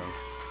 There we go.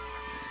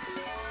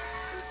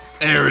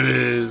 There it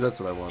is. That's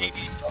what I wanted.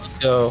 Let's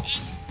go.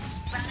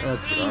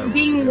 That's what I wanted.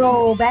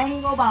 Bingo,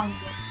 bango, bango.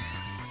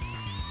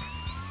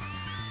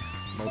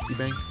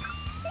 Multi-bank?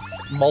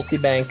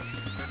 Multi-bank.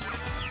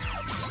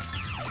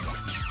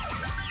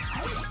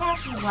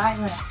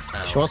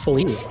 She wants to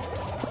leave.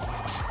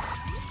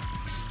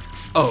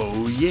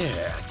 Oh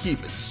yeah, keep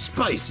it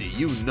spicy.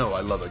 You know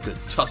I love a good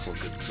tussle,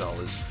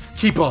 Gonzalez.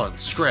 Keep on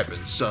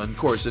scrapping, son.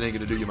 Course it ain't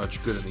gonna do you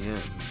much good in the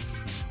end.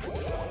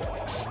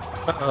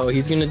 Uh-oh,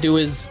 he's gonna do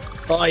his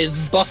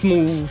buff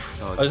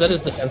move. Oh, is that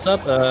his defense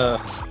up?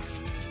 Up,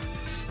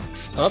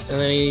 and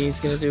then he's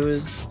gonna do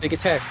his big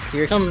attack.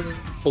 Here it comes.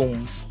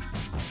 Boom.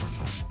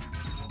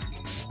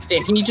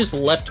 Damn, he just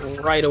leapt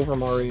right over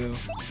Mario.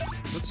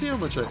 Let's see how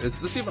much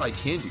let's see if I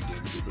can do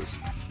damage with this.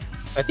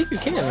 I think you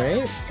can,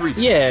 right? 3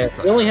 damage. Yeah,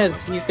 That's he only not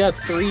has, he's got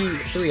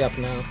three up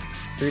now.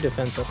 3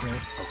 defense up now.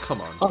 Oh,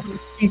 come on. Oh,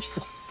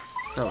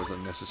 That was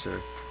unnecessary.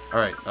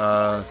 Alright,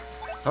 how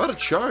about a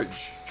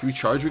charge? Should we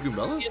charge with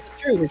Goombella? yeah,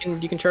 that's true.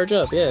 You can charge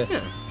up, yeah.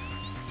 Yeah.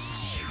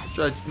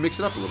 Try to mix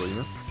it up a little, you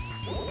know?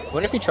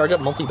 What if you charge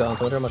up multi-bounce?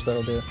 I wonder how much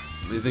that'll do.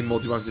 Do you think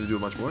multi-bounce gonna do it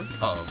much more?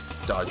 Uh-oh.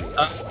 Dodging.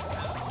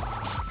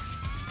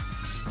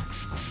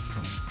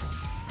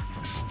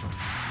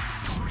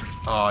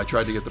 Oh, I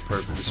tried to get the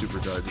super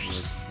dodge.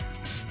 Jeez.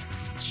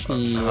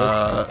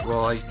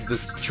 Well,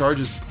 this charge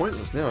is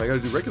pointless now. I gotta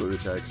do regular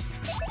attacks.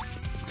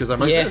 Because I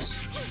might Yeah. miss.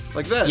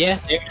 Like that. Yeah,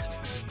 there it is.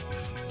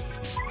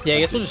 Yeah, I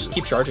guess we'll just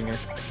keep charging her.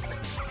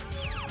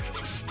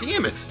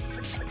 Damn it!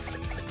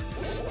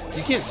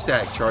 You can't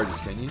stack charges,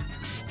 can you?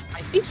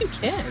 I think you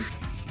can.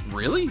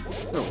 Really?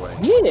 No way.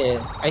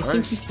 Yeah, I think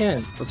Alright. you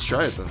can. Let's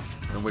try it then.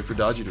 And wait for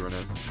Dodgy to run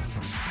out.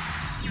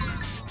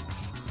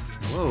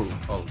 Whoa.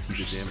 Oh, he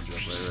did damage up.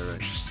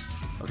 Right.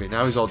 Okay,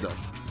 now he's all done.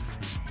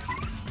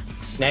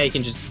 Now you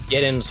can just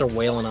get in and start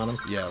wailing on him.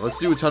 Yeah, let's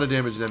do a ton of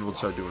damage, then we'll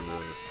start doing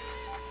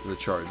the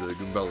charge, the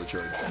Goombella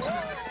charge.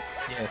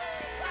 Yeah.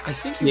 I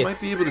think you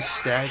might be able to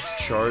stack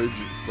charge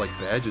like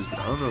badges, but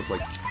I don't know if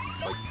like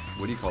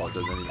what do you call it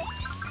does anything.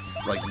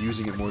 Like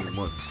using it more than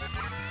once.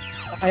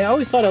 I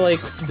always thought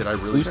it Did I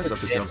really boosted mess up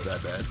the jump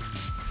that bad?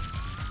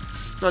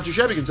 Not too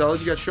shabby, Gonzalez.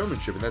 You got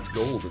showmanship, and that's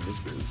gold in this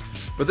biz.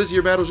 But this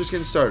year battle's just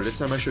getting started. It's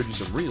time I showed you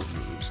some real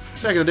moves.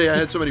 Back in the day, I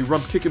had so many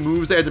rump kicking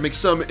moves, they had to make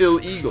some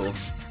illegal.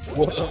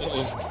 Whoa.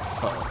 Uh-oh.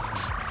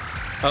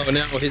 Oh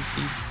no, his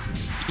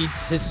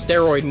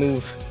steroid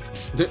move.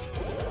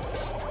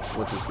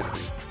 What's this gonna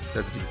be?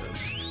 That's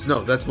defense.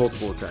 No, that's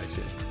multiple attacks.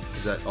 Yeah.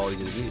 Is that all you're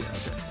gonna do? Yeah.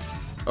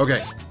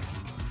 Okay. Okay.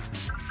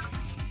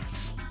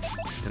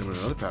 And with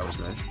another power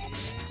smash.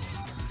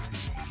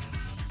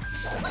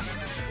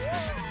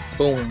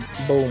 Boom,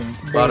 boom, boom.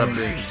 Bada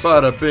bing,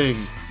 bada bing.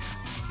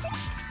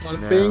 Bada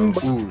Now, bing,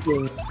 ooh. bada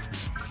bing.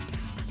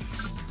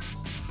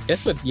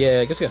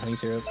 I guess we got honey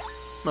syrup.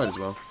 Might as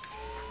well.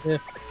 Yeah.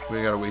 We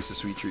ain't gotta waste the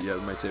sweet treat yet.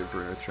 We might save it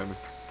for an Earth Tremor.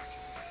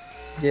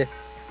 Yeah.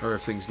 Or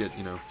if things get,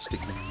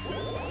 sticky.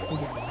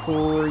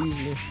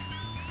 Crazy.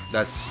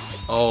 That's...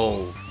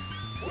 Oh.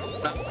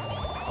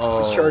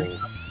 Oh. Charge.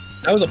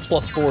 That was a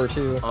 +4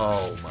 too.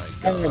 Oh my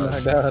god. Oh my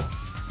god.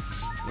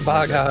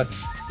 By god.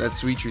 That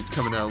sweet treat's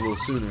coming out a little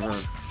sooner,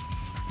 huh?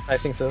 I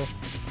think so.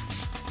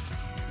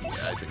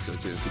 Yeah, I think so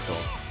too. Good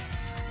call.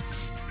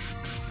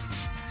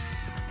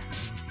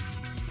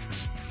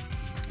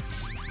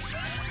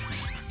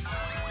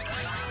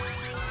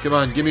 Come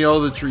on, give me all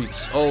the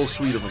treats. All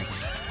sweet of them.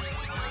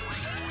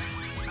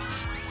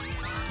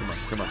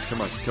 Come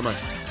on.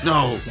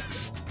 No!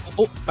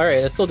 Oh,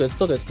 alright, that's still good,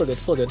 still good. There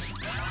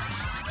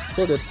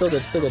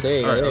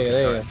you go,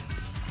 there you go.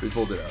 We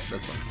pulled it out.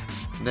 That's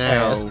fine.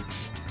 Now...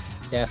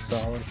 Yeah,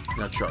 solid.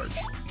 Now charge.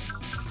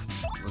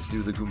 Let's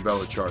do the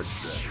Goombella charge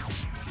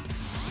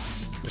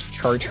strat. Just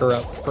charge her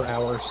up for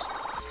hours.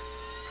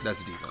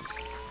 That's defense.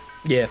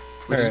 Yeah.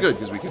 Which is good,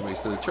 because we can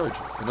waste the charge.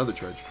 Another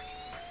charge.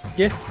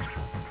 Yeah.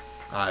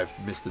 I've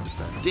missed the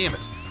defense. Damn it.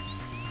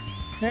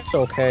 That's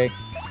okay.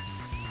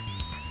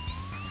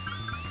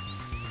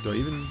 Do I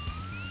even...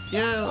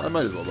 Yeah, I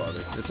might as well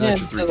bother. It's an Yeah,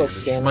 extra 3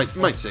 that's damage. okay.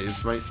 Might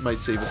save. Might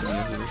save us in the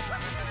end, you know?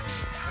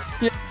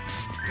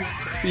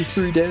 Yeah. Be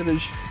 3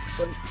 damage.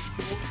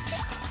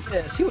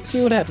 Yeah, see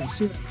what happens.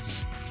 See what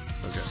happens.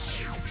 Okay.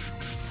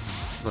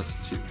 Plus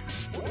 2.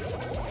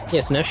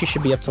 Yeah, so now she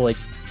should be up to like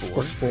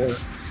 4. +4.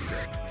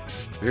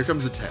 Okay. Here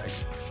comes the tag.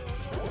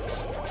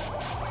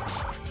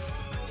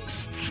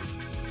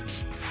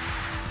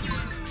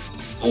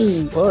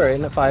 Ooh, alright,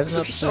 not 5 It's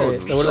enough. a solid Alright,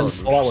 move, that would have solid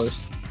been move.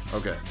 flawless.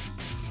 Okay.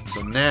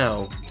 So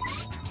now,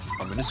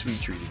 I'm gonna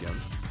sweet treat again.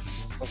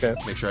 Okay,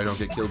 Make sure I don't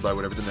get killed by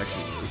whatever the next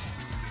move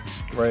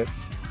is. right.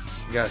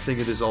 You gotta think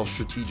of this all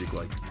strategic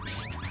like.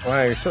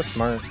 Wow, you're so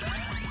smart.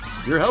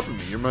 You're helping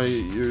me.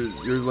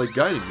 You're like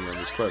guiding me on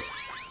this quest.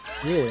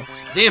 Yeah.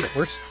 Damn it!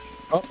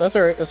 Oh, that's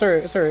alright. That's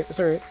alright. That's alright. That's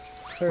alright.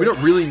 We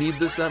don't really need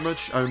this that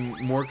much. I'm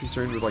more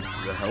concerned with like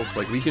the health.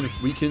 Like we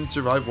can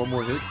survive one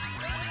more hit.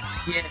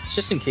 Yeah, it's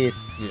just in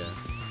case. Yeah.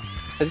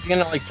 Cause he's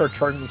gonna like start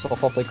charging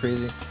himself up like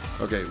crazy.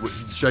 Okay.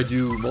 Should I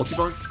do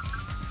multi-bonk?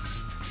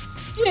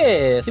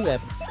 Yeah. See what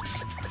happens.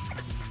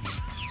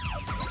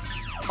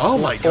 Oh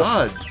my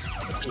god!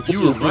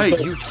 You were right.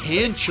 You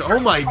can. Oh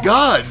my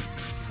god!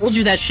 I told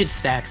you that shit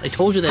stacks. I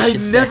told you that I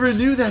shit never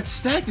knew that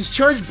stacked. This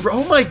charge, bro.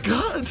 Oh my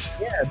god!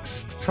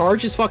 stacks.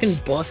 Charge is fucking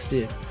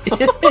busted.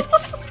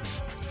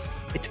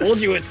 I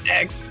told you it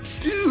stacks.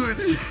 Dude.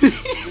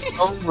 It's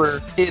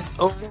over. It's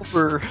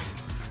over.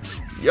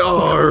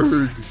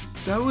 Yard.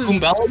 That was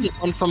Goombella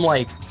just went from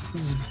like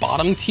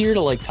bottom tier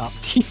to like top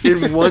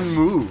tier. in one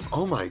move.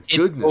 Oh my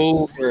goodness. It's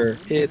over.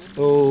 It's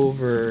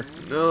over.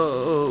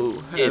 No.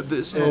 Had It's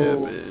this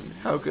over. happen?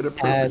 How could a How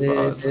perfect did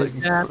bot this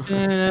like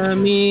happen to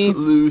me?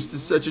 lose to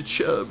such a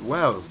chub?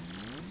 Wow.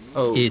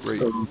 Oh, It's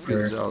great. over.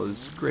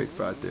 Gonzalez. Great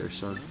fight there,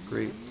 son.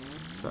 Great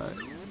fight.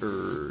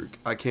 Erg.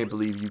 I can't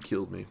believe you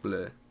killed me.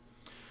 Bleh.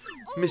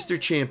 Mr.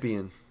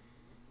 Champion.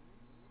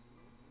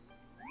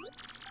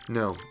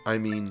 No, I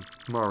mean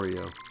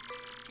Mario.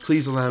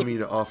 Please allow me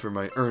to offer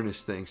my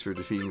earnest thanks for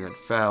defeating that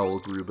foul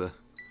Grubba.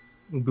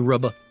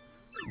 Grubba.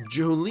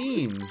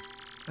 Jolene!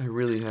 I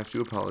really have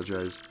to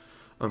apologize.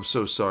 I'm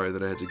so sorry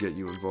that I had to get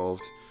you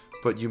involved.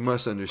 But you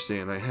must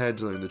understand, I had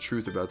to learn the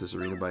truth about this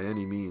arena by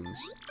any means.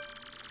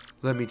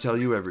 Let me tell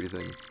you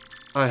everything.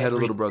 I had a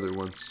little brother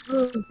once,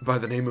 by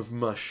the name of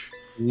Mush.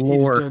 He'd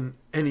Lore. done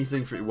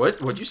anything for you. What?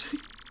 What'd you say?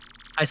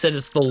 I said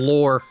it's the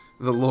lore.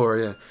 The lore,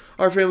 yeah.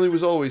 Our family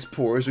was always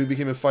poor, as we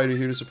became a fighter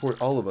here to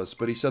support all of us,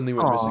 but he suddenly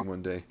went Aw. missing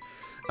one day.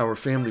 Our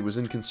family was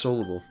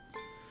inconsolable.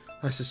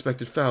 I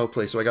suspected foul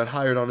play, so I got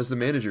hired on as the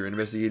manager and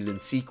investigated in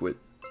secret.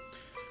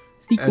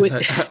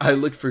 As I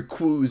looked for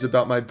clues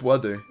about my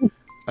brother,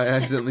 I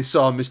accidentally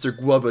saw Mr.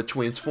 Grubba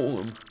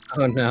transform.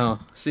 Oh no.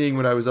 Seeing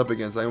what I was up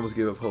against, I almost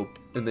gave up hope,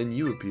 and then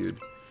you appeared.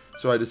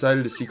 So I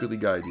decided to secretly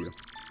guide you.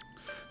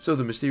 So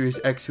the mysterious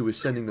ex who was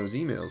sending those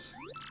emails?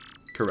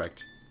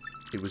 Correct.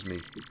 It was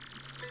me.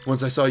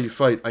 Once I saw you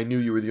fight, I knew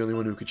you were the only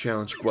one who could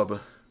challenge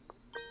Grubba.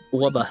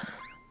 Wubba.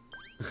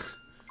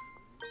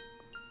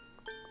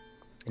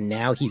 And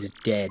now he's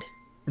dead.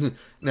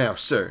 Now,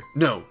 sir.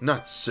 No,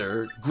 not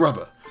sir.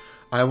 Grubba.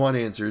 I want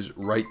answers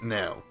right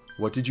now.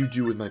 What did you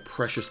do with my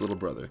precious little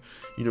brother?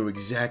 You know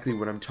exactly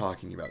what I'm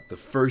talking about. The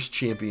first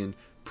champion,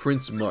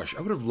 Prince Mush.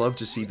 I would have loved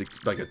to see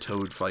a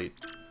Toad fight.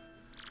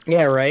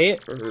 Yeah, right.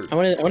 Or I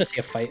want to see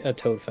a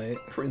Toad fight.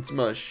 Prince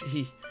Mush.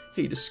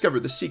 He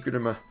discovered the secret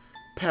of my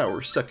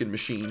power sucking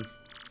machine.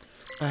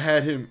 I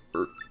had him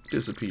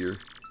disappear.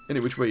 Any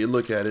which way you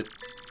look at it,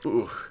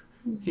 ooh,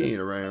 he ain't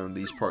around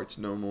these parts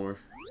no more.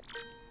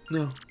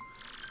 No,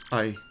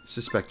 I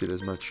suspected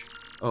as much.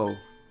 Oh,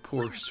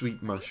 poor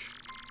sweet Mush.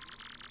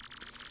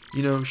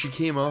 You know, she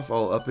came off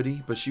all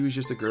uppity, but she was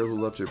just a girl who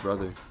loved her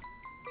brother.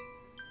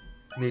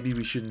 Maybe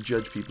we shouldn't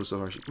judge people so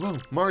harshly. Whoa,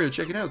 Mario,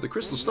 check it out, the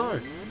crystal star.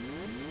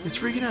 It's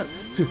freaking out.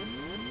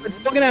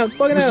 It's bugging out.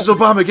 Bugging out. Mrs.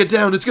 Obama, get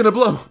down, it's gonna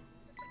blow.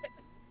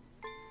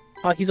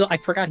 Oh, I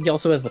forgot he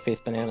also has the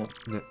face banana.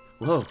 No.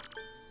 Whoa,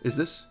 is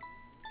this?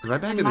 Am I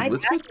back in the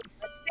Blitz pit?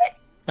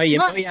 Oh,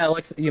 Look. yeah,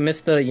 Alex, you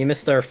missed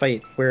our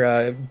fight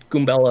where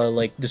Goombella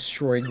like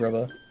destroyed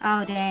Grubba.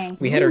 Oh, dang.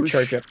 We had our Whoosh.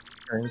 charge up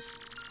turns.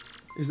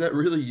 Is that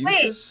really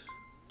Wait. useless?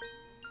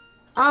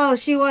 Oh,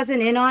 she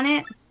wasn't in on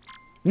it?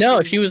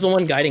 No, she was the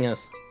one guiding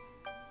us.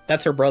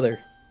 That's her brother.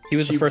 He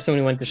was She- the first one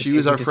who went. She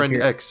was our friend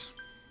disappeared. X.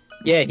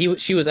 Yeah,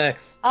 she was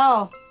X.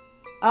 Oh.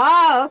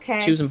 Oh,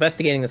 okay. She was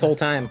investigating this whole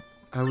time.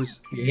 I was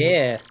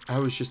Yeah.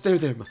 just there,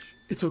 Mush.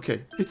 It's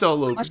okay. It's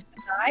all over. Mush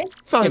died?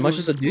 Fine. Yeah, Mush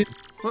is a dude.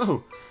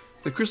 Whoa,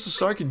 the crystal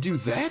star can do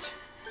that?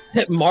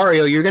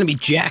 Mario, you're gonna be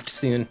jacked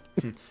soon.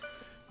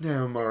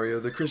 Now, Mario,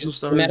 the crystal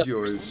star Meta- is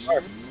yours.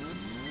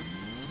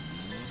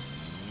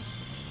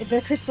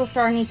 The crystal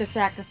star needs a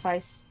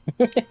sacrifice.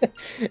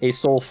 A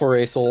soul for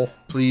a soul.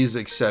 Please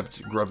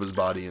accept Grubba's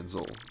body and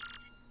soul.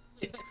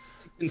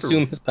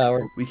 consume his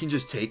power. We can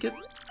just take it?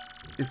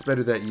 It's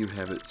better that you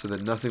have it, so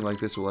that nothing like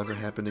this will ever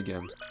happen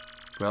again.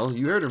 Well,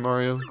 you heard her,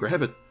 Mario.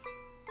 Grab it.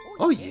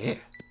 Oh, yeah.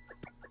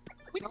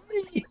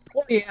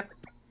 Oh, yeah.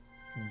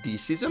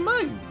 This is a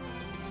mine.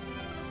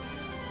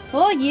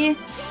 Oh yeah.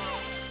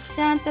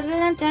 Dun, dun,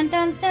 dun, dun,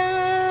 dun,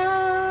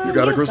 dun. You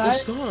got a crystal got it.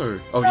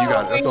 star. Oh, you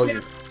got it. That's all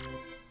you.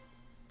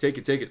 Take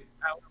it, take it.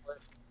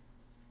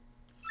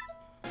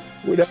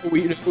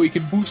 We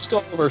can boost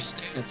all of our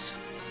stats.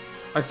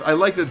 I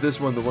like that this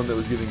one, the one that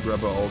was giving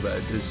Grubba all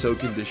that, is so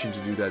conditioned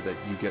to do that that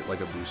you get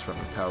like a boost from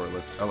a power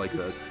lift. I like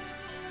that.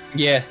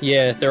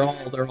 Yeah, they're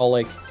all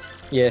like,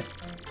 yeah.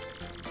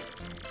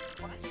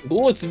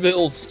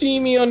 Blitzville's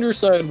steamy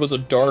underside was a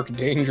dark,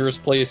 dangerous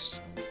place,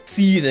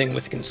 seething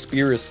with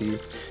conspiracy.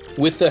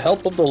 With the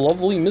help of the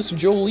lovely Miss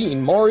Jolene,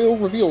 Mario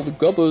revealed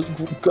Grubhub's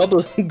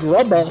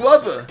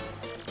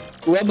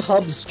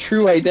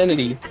true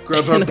identity.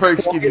 Grubhub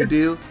perks give you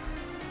deals.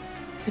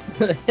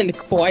 And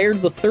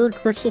acquired the third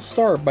crystal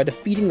star by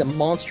defeating the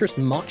monstrous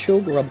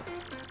Macho Grubba.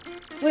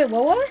 Wait,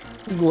 what?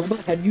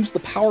 Grubba had used the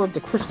power of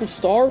the crystal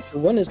star to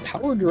run his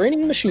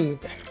power-draining machine.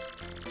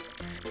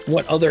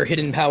 What other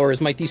hidden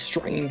powers might these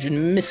strange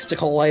and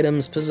mystical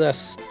items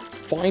possess?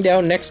 Find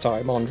out next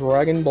time on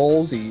Dragon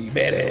Ball Z.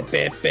 Alright,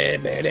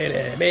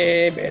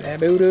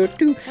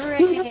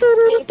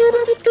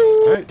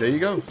 there you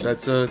go.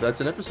 That's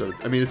an episode.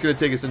 I mean, it's gonna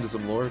take us into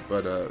some lore,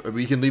 but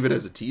we can leave it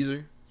as a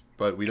teaser.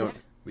 But we don't.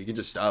 We can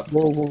just stop.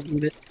 We'll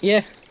leave it.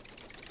 Yeah.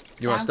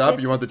 You want to stop? Or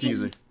you want the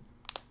teaser?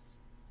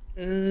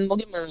 We'll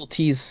give him a little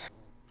tease.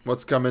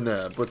 What's coming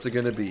up? What's it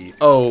gonna be?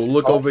 Oh,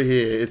 look over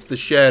here. It's the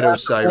Shadow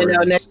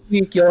Sirens. Next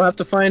week, you'll have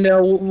to find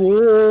out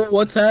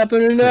what's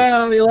happening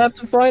now. You'll have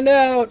to find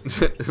out.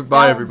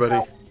 Bye, everybody.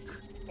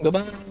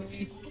 Goodbye.